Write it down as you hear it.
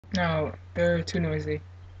No, they're too noisy.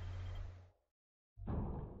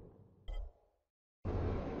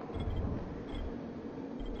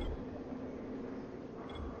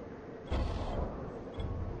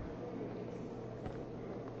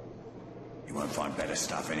 You won't find better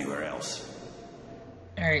stuff anywhere else.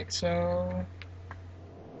 Alright, so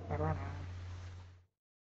I don't know.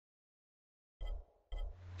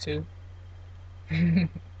 Two?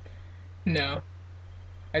 No.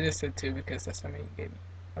 I just said two because that's how many you gave me.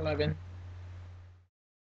 11.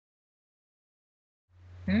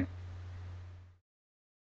 Hmm?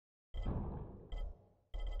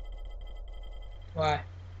 Why?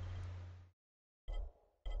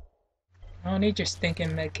 I don't need your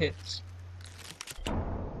stinking med kits.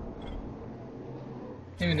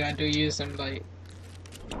 Even though I do use them like,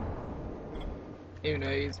 even though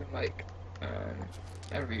I use them like,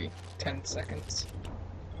 every 10 seconds.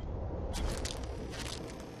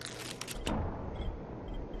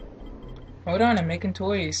 Hold on, I'm making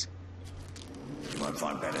toys. You won't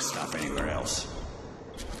find better stuff anywhere else.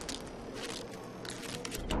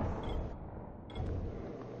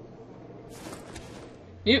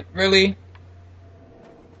 You really?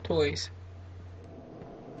 Toys.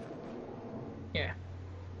 Yeah.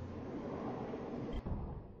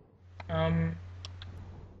 Um,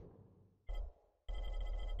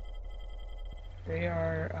 they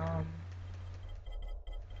are,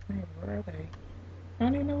 where are they? I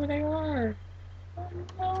don't even know where they are. Oh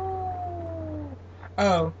no.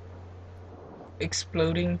 Oh,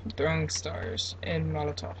 exploding throwing stars and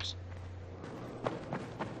molotovs.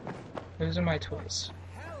 Those are my toys.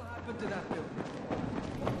 Hell happened to that building?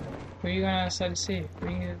 Where are you going outside to see?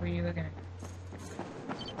 Where you looking at?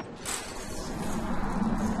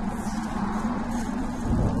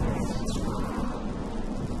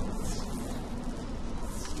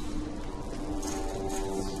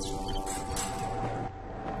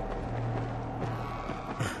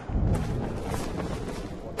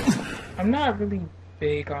 I'm not really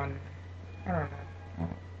big on, I don't know.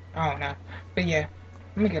 I don't know. But yeah,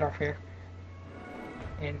 let me get off here.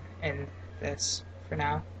 And this for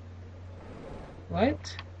now.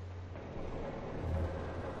 What?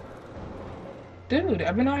 Dude,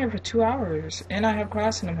 I've been on here for 2 hours and I have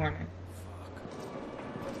class in the morning.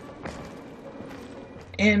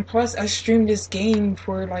 And plus, I streamed this game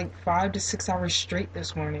for like 5 to 6 hours straight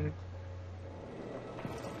this morning.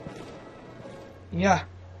 Yeah,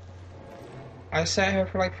 I sat here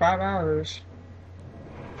for like 5 hours.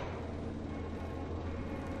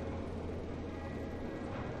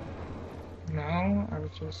 No, I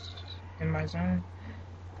was just in my zone.